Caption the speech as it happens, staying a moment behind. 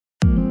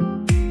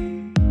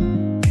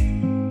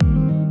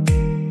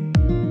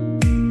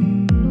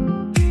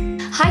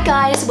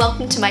Hi guys,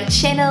 welcome to my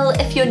channel.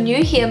 If you're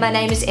new here, my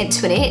name is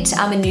Antoinette.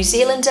 I'm a New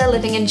Zealander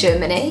living in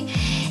Germany.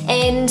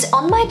 And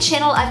on my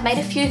channel, I've made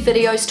a few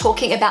videos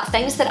talking about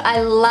things that I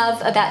love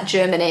about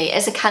Germany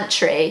as a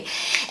country.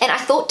 And I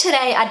thought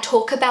today I'd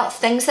talk about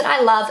things that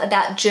I love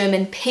about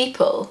German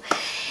people.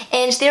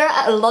 And there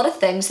are a lot of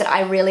things that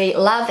I really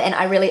love and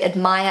I really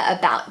admire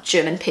about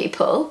German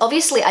people.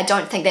 Obviously, I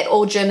don't think that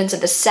all Germans are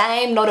the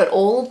same, not at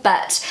all,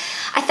 but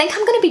I think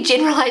I'm going to be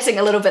generalizing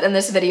a little bit in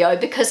this video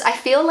because I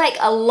feel like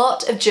a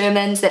lot of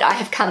Germans that I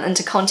have come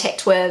into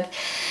contact with,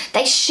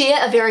 they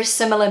share a very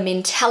similar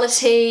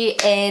mentality,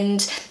 and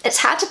it's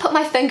hard to put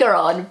my finger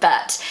on,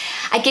 but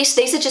I guess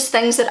these are just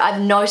things that I've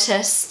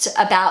noticed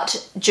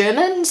about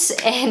Germans,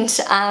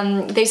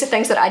 and these are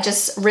things that I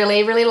just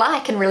really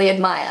like and really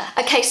admire.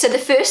 Okay, so the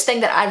first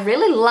thing that I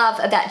really love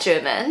about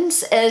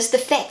Germans is the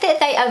fact that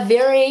they are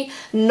very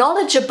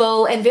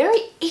knowledgeable and very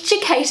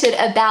educated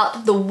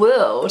about the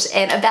world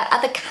and about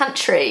other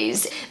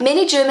countries.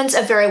 Many Germans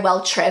are very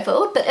well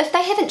travelled, but if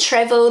they haven't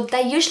travelled,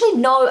 they usually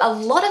know a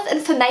lot of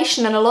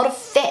information and a lot of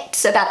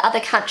facts about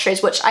other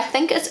countries, which I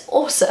think is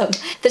awesome.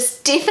 This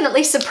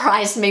definitely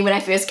surprised me when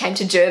I first came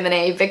to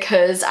Germany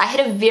because I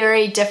had a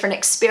very different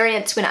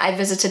experience when I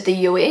visited the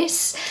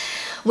US.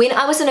 When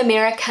I was in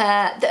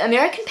America, the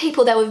American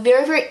people, they were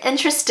very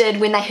interested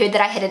when they heard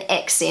that I had an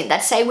accent.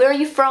 They'd say, "Where are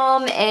you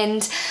from?"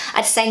 And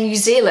I'd say New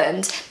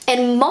Zealand.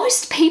 And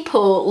most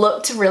people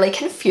looked really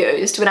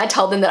confused when I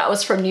told them that I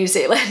was from New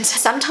Zealand.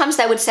 Sometimes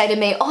they would say to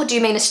me, "Oh, do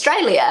you mean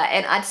Australia?"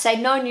 And I'd say,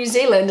 "No, New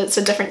Zealand, it's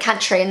a different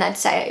country." And they'd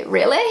say,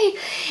 "Really?"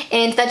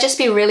 And they'd just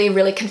be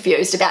really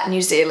confused about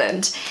New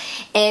Zealand.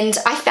 And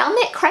I found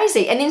that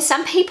crazy. And then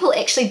some people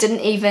actually didn't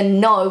even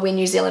know where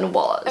New Zealand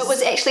was. It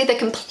was actually the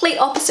complete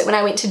opposite when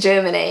I went to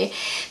Germany.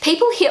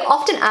 People here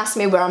often ask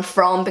me where I'm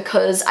from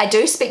because I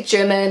do speak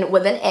German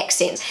with an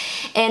accent.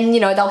 And you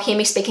know, they'll hear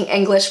me speaking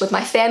English with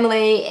my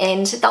family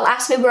and they'll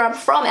ask me where I'm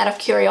from out of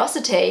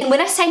curiosity. And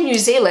when I say New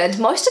Zealand,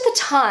 most of the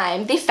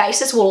time their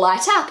faces will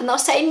light up and they'll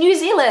say, "New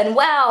Zealand,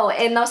 wow."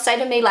 And they'll say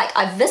to me like,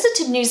 "I've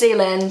visited New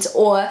Zealand,"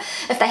 or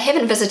if they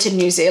haven't visited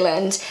New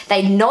Zealand,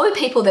 they know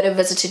people that have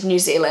visited New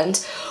Zealand.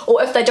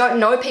 Or if they don't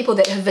know people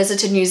that have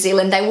visited New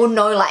Zealand, they will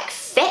know like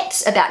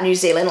facts about New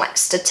Zealand, like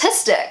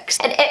statistics.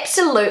 It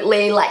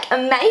absolutely like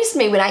amazed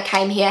me when I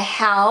came here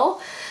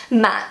how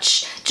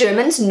much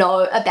Germans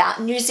know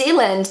about New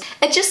Zealand.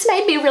 It just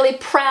made me really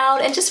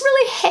proud and just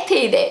really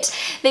happy that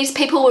these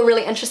people were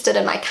really interested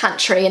in my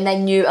country and they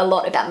knew a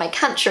lot about my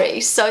country.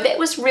 So that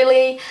was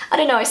really, I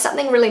don't know,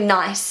 something really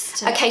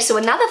nice. Okay, so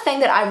another thing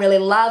that I really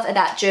love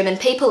about German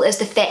people is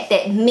the fact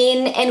that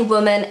men and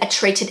women are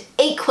treated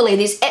equally.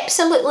 There's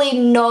absolutely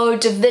no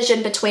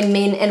division between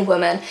men and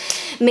women.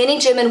 Many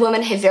German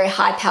women have very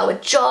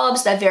high-powered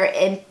jobs, they're very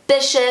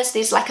ambitious,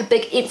 there's like a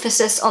big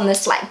emphasis on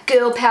this like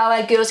girl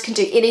power, girls can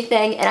do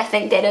anything, and I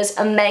think that is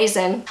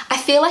amazing. I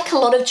feel like a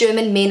lot of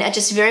German men are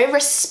just very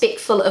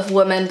respectful of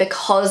women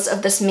because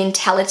of this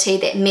mentality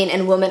that men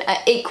and women are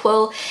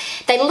equal.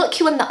 They look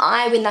you in the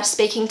eye when they're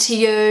speaking to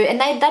you, and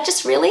they're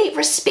just really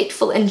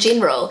respectful in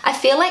general. I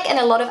feel like in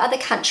a lot of other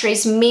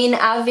countries, men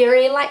are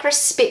very like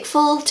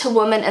respectful to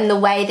women in the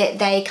way that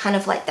they kind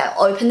of like, they'll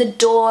open the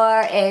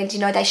door and, you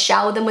know, they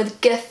shower them with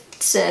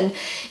gifts and,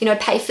 you know,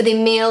 pay for their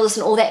meals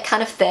and all that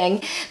kind of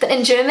thing. But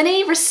in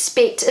Germany,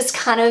 respect is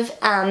kind of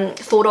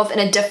thought of in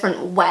a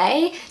different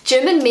way.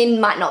 German men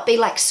might not be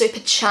like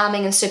super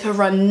charming and super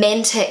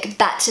romantic,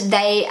 but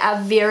they are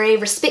very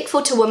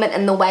respectful to women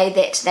in the way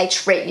that they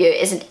treat you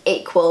as an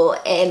equal,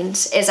 and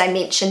as I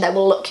mentioned, they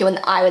will look you in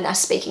the eye when they're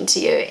speaking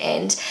to you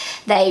and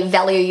they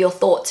value your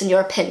thoughts and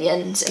your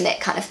opinions and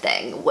that kind of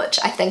thing, which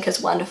I think is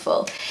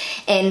wonderful.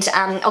 And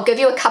I'll give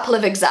you a couple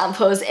of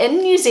examples. In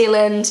New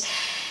Zealand,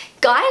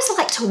 guys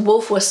like to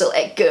wolf whistle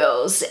at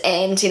girls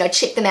and, you know,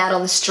 check them out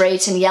on the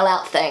street and yell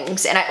out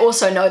things. And I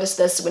also noticed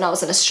this when I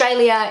was in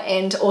Australia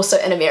and also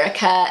in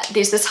America.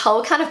 There's this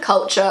whole kind of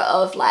culture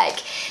of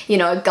like, you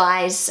know,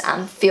 guys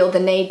feel the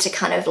need to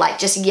kind of like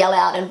just yell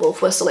out and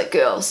wolf whistle at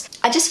girls.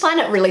 I just find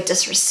it really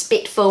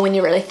disrespectful when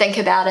you really think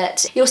about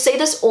it. You'll see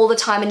this all the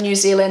time in New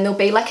Zealand. There'll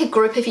be like a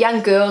group of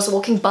young girls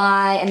walking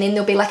by and then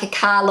there'll be like a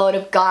carload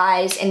of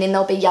guys and then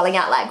they'll be yelling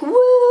out like, "Woo!"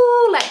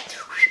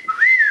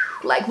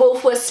 like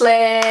wolf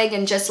whistling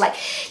and just like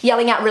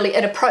yelling out really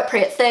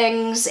inappropriate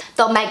things.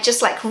 They'll make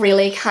just like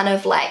really kind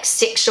of like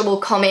sexual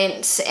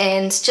comments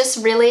and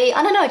just really,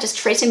 I don't know, just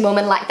treating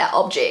women like they're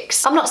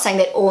objects. I'm not saying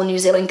that all New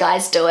Zealand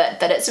guys do it,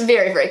 but it's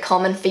very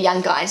common for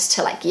young guys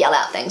to like yell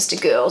out things to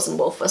girls and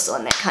wolf whistle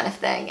and that kind of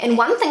thing. And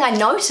one thing I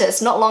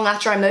noticed not long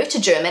after I moved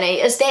to Germany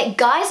is that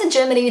guys in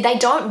Germany, they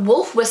don't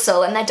wolf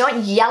whistle and they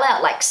don't yell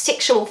out like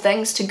sexual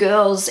things to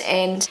girls,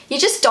 and you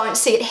just don't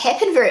see it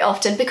happen very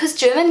often because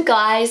German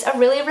guys are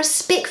really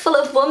respectful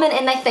of women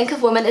and they think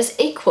of women as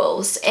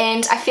equals,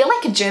 and I feel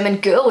like a German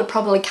girl would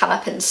probably come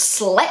up and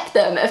slap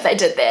them if they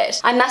did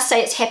that. I must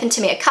say it's happened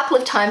to me a couple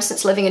of times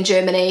since living in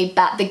Germany,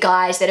 but the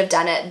guys that have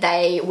done it,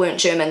 they weren't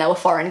German, they were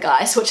foreign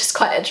guys, which is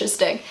quite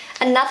interesting.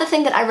 Another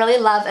thing that I really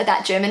love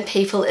about German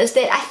people is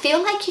that I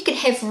feel like you can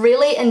have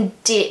really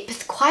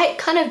in-depth, quite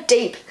kind of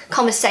deep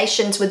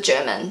conversations with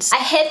Germans. I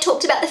have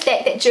talked about the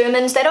fact that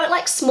Germans, they don't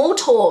like small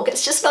talk.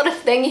 It's just not a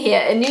thing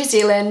here. In New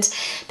Zealand,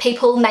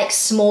 people make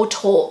small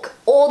talk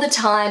all the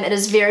time. It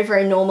is very,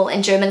 very normal,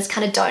 and Germans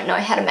kind of don't know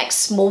how to make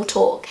small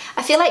talk.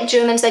 I feel like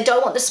Germans, they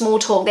don't want the small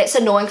talk. That's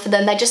annoying for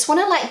them. They just want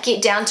to like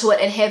get down to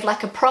it and have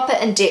like a proper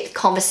in-depth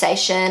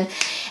conversation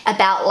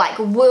about like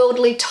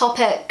worldly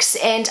topics.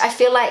 And I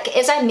feel like,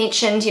 as I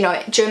mentioned, you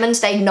know,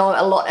 Germans, they know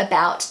a lot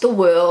about the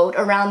world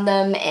around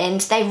them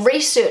and they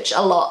research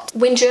a lot.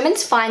 When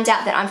Germans find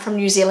out that I'm from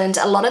New Zealand,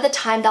 a lot of the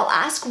time they'll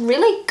ask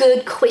really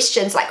good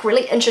questions, like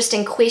really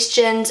interesting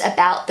questions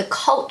about the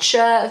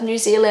culture of New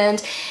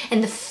Zealand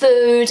and the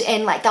food,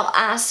 and like they'll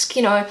ask,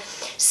 you know,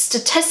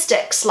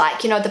 statistics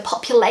like, you know, the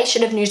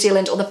population of New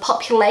Zealand or the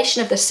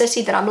population of the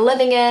city that I'm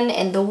living in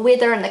and the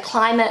weather and the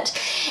climate.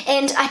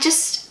 And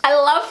I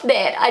love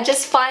that. I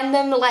just find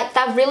them like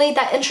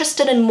they're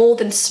interested in more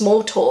than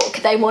small talk.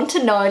 They want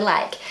to know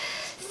like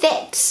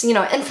facts, you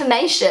know,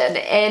 information,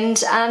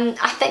 and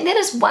I think that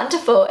is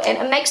wonderful and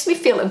it makes me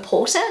feel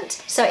important.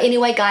 So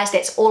anyway guys,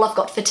 that's all I've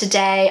got for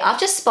today. I've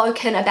just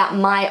spoken about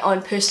my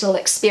own personal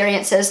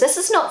experiences. This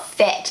is not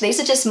fact, these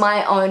are just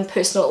my own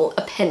personal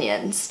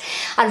opinions.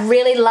 I'd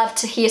really love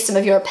to hear some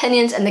of your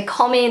opinions in the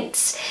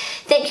comments.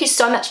 Thank you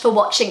so much for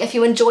watching. If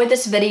you enjoyed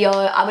this video,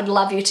 I would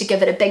love you to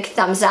give it a big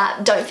thumbs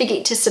up. Don't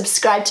forget to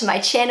subscribe to my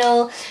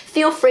channel.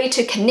 Feel free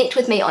to connect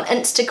with me on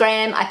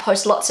Instagram. I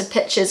post lots of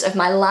pictures of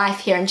my life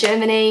here in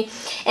Germany.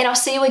 And I'll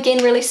see you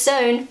again really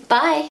soon.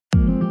 Bye!